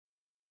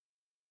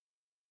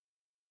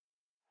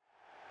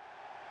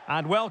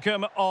And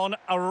welcome on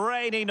a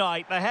rainy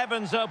night. The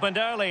heavens opened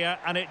earlier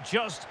and it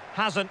just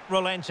hasn't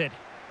relented.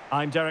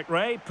 I'm Derek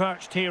Ray,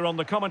 perched here on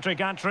the commentary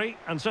gantry,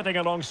 and sitting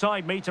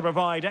alongside me to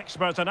provide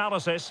expert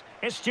analysis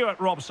is Stuart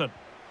Robson.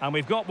 And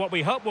we've got what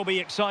we hope will be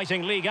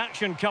exciting league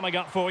action coming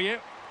up for you.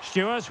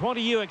 Stuart, what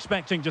are you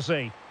expecting to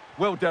see?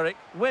 Well, Derek,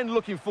 when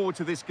looking forward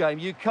to this game,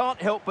 you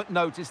can't help but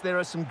notice there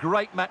are some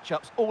great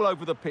matchups all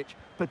over the pitch,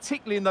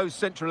 particularly in those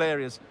central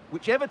areas.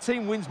 Whichever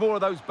team wins more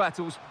of those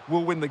battles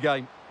will win the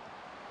game.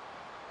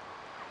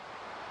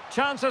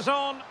 Chances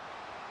on.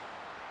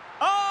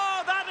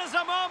 Oh, that is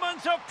a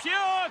moment of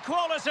pure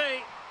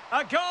quality.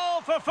 A goal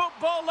for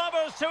football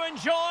lovers to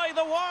enjoy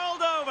the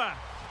world over.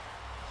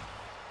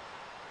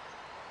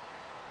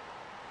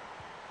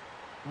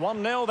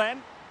 1-0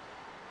 then.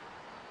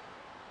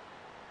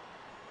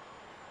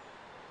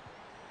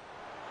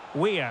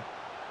 Weir.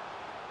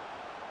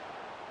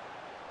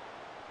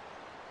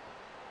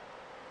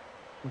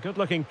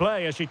 Good-looking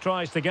play as she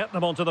tries to get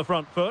them onto the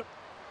front foot.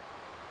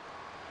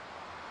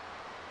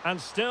 And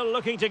still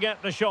looking to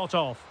get the shot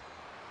off.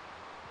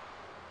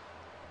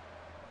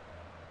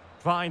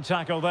 Fine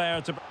tackle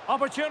there.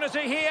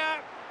 Opportunity here.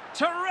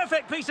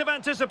 Terrific piece of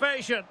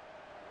anticipation.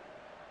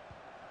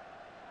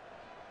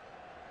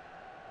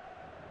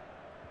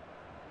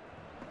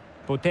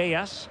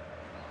 Putellas.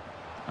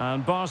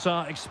 And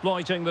Barça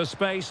exploiting the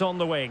space on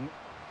the wing.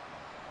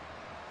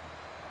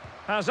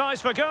 Has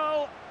eyes for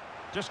goal.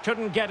 Just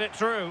couldn't get it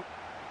through.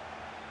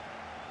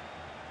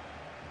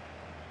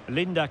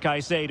 Linda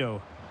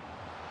Caicedo.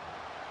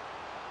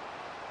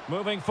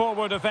 Moving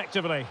forward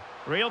effectively.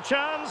 Real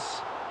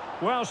chance.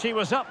 Well, she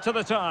was up to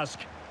the task.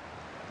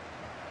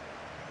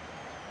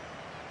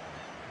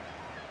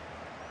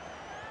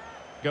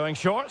 Going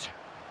short.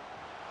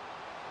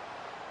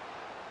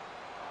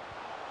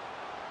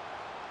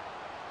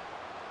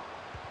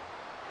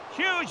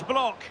 Huge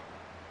block.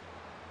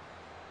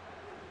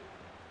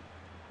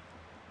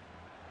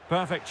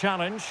 Perfect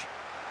challenge.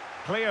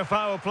 Clear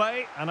foul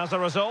play, and as a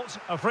result,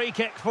 a free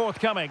kick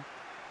forthcoming.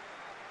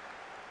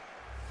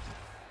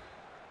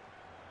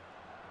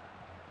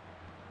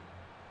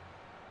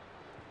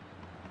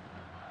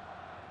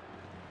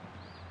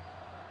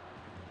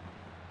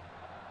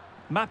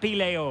 Mapi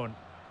Leon.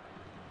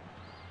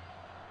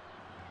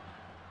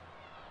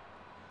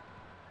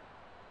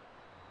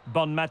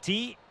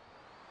 Bonmati.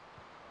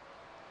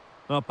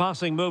 Well,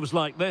 passing moves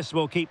like this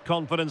will keep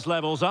confidence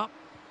levels up.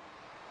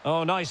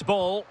 Oh, nice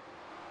ball.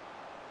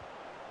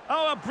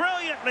 Oh, a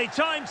brilliantly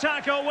timed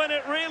tackle when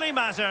it really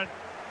mattered.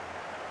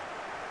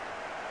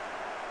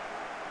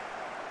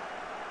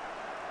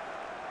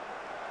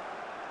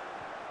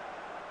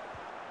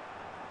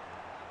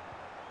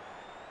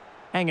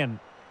 Engen.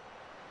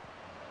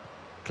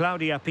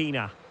 Claudia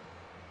Pina.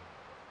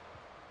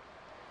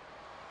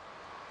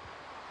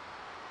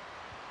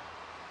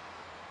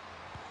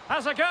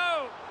 Has a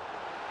go.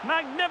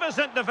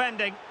 Magnificent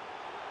defending.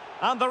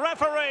 And the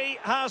referee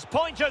has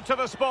pointed to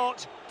the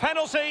spot.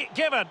 Penalty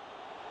given.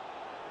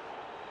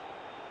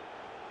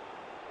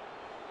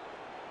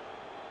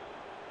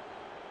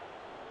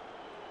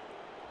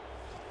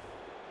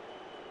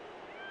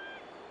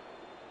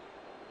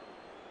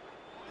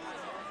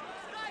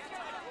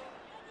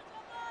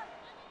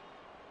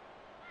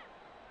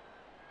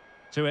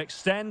 To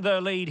extend their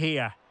lead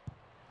here.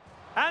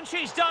 And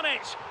she's done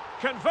it!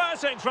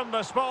 Converting from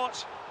the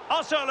spot,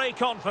 utterly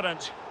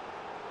confident.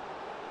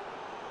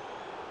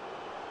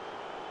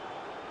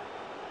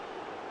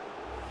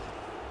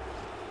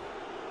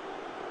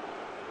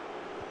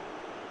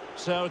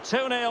 So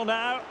 2-0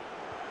 now.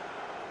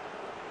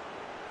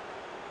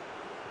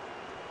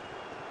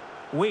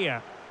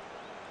 Weir.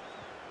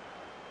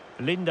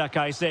 Linda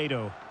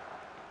Caicedo.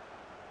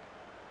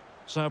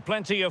 So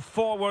plenty of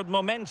forward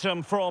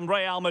momentum from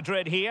Real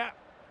Madrid here.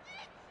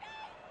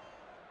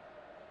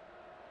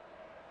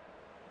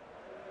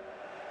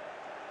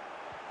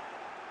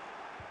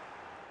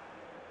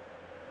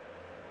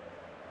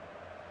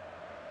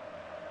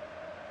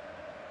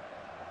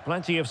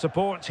 Plenty of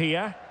support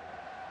here.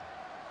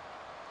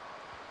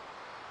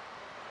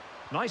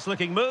 Nice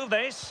looking move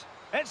this.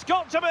 It's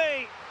got to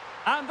be.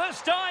 And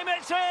this time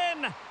it's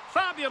in.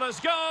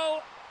 Fabulous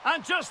goal.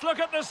 And just look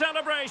at the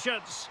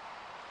celebrations.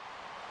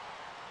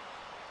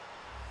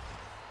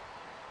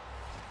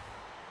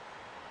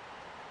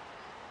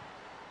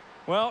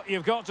 Well,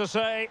 you've got to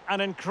say,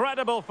 an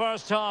incredible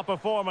first-half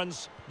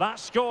performance. That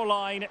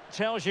scoreline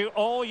tells you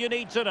all you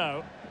need to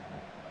know.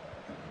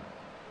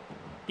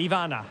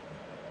 Ivana.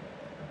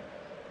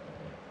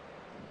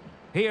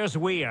 Here's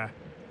Weir.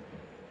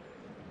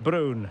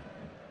 Brun.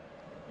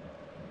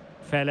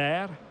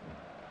 Feller.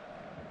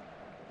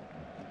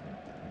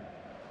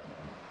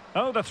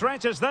 Oh, the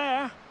threat is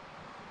there.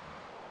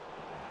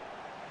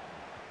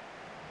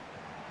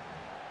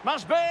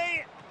 Must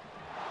be.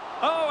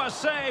 Oh, a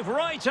save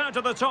right out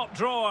of the top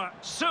drawer.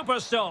 Super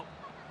stop.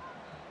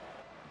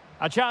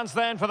 A chance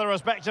then for the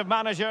respective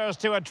managers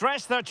to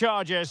address their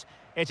charges.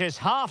 It is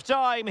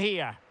half-time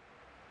here.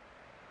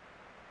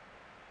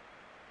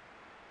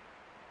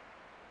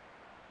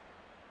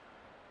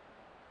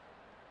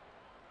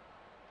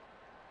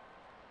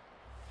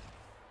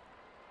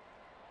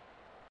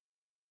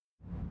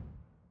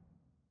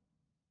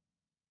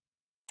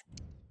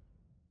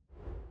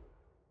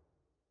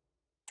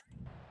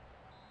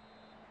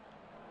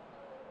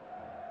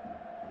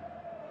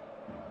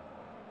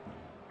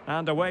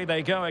 And away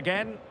they go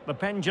again, the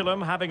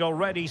pendulum having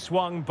already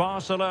swung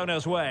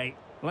Barcelona's way.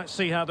 Let's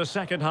see how the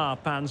second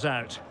half pans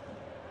out.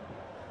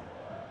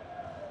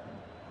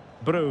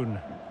 Brun.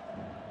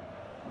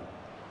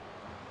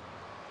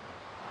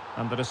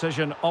 And the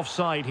decision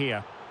offside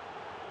here.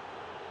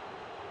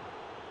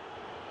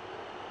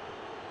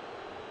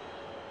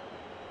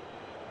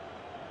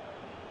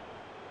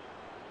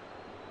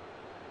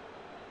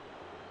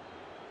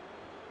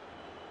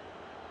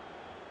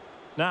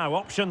 Now,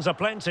 options are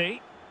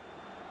plenty.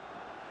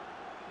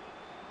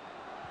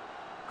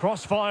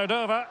 Cross-fired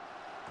over.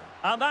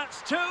 And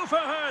that's two for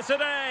her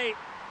today.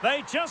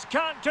 They just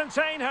can't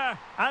contain her.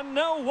 And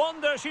no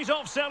wonder she's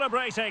off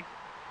celebrating.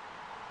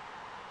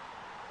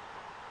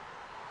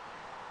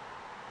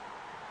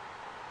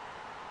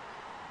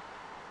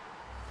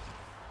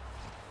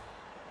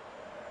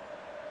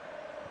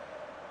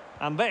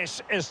 And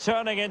this is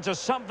turning into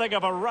something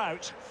of a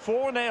rout.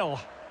 4-0.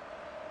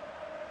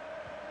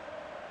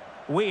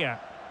 Weir.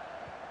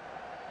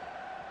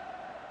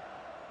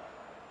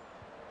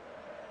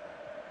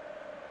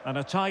 And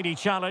a tidy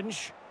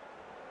challenge.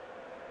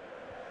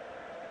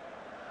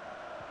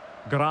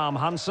 Graham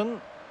Hansen.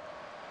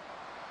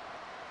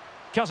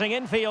 Cutting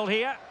infield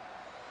here.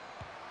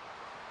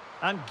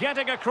 And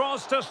getting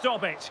across to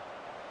stop it.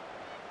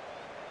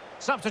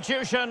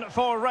 Substitution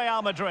for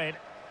Real Madrid.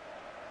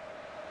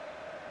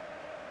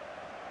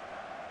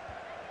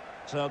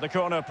 So the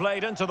corner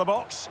played into the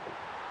box.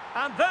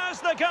 And there's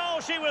the goal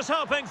she was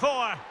hoping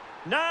for.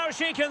 Now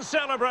she can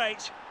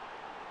celebrate.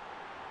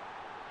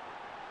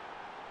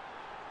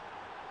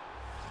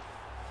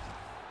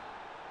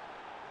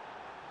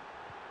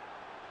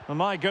 Oh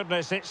my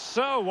goodness, it's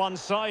so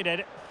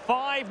one-sided.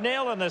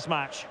 5-0 in this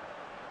match.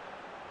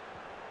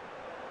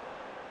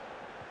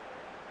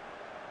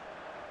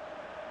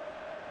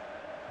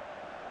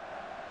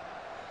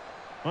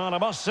 Well, I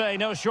must say,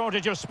 no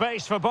shortage of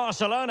space for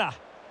Barcelona.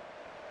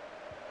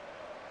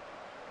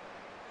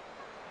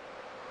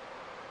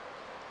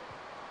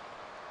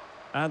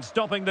 And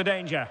stopping the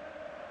danger.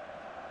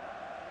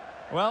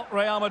 Well,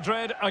 Real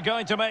Madrid are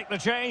going to make the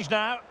change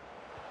now.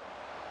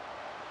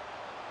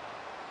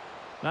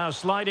 Now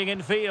sliding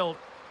in field.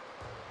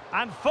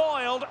 And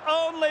foiled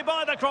only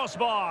by the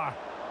crossbar.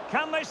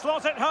 Can they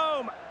slot it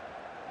home?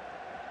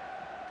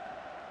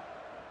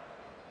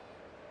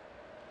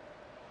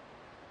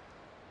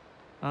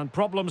 And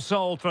problem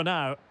solved for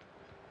now.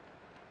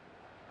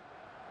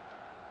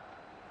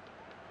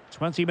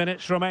 20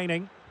 minutes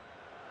remaining.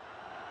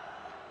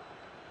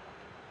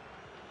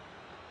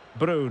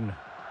 Brun.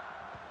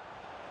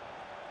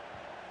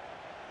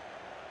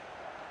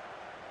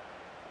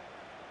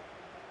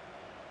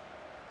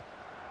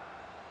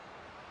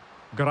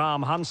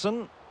 Graham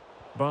Hansen.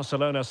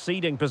 Barcelona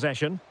ceding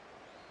possession.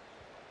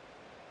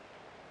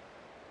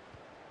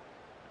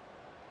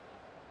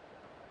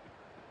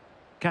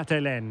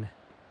 Catalan.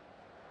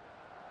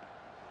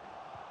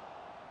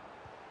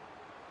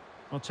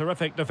 Well,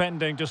 terrific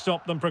defending to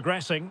stop them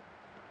progressing.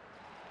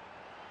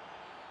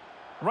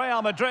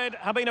 Real Madrid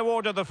have been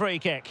awarded the free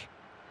kick.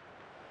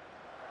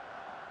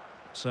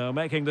 So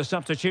making the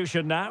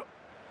substitution now.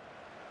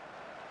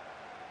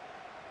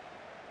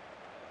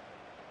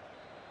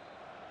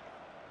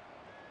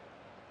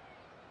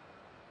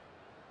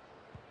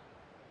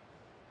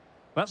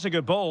 That's a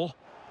good ball.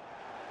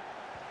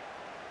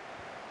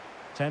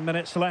 10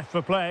 minutes left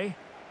for play.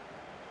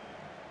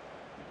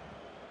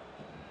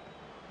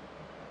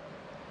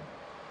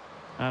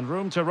 And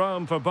room to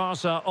roam for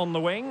Barca on the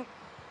wing.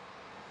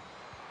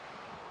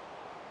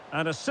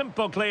 And a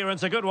simple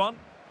clearance, a good one.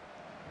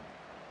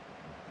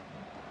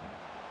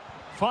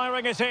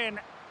 Firing it in.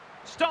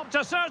 Stopped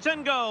a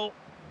certain goal.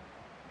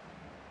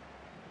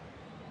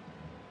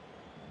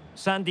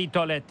 Sandy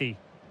Toletti.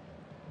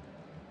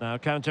 Now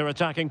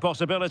counter-attacking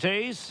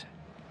possibilities.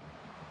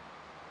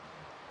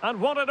 And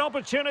what an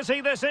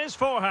opportunity this is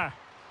for her.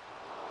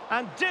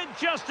 And did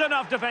just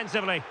enough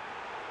defensively.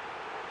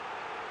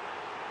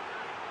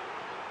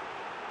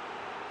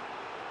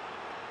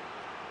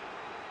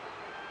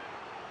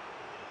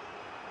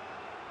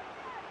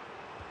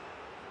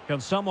 Can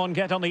someone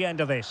get on the end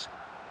of this?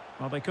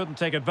 Well, they couldn't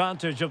take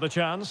advantage of the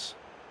chance.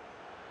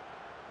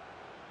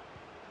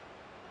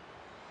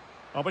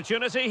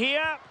 Opportunity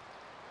here.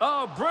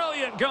 Oh,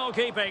 brilliant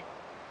goalkeeping.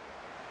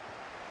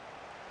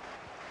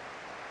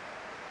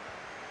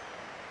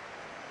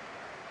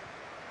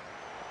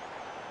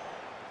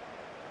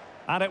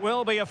 And it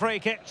will be a free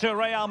kick to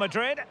Real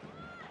Madrid.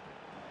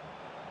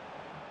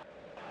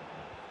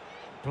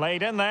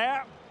 Played in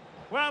there.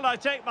 Well, I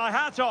take my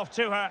hat off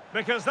to her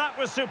because that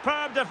was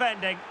superb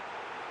defending.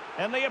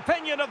 In the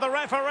opinion of the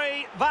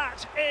referee,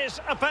 that is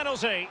a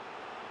penalty.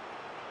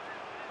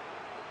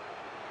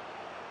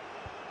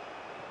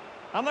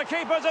 And the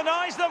keeper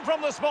denies them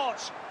from the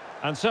spot.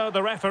 And so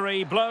the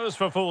referee blows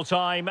for full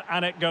time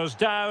and it goes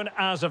down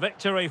as a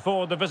victory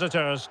for the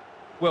visitors.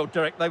 Well,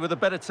 Derek, they were the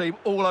better team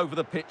all over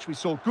the pitch. We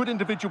saw good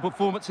individual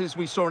performances.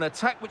 We saw an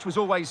attack which was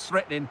always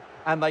threatening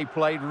and they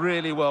played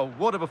really well.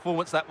 What a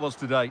performance that was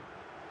today.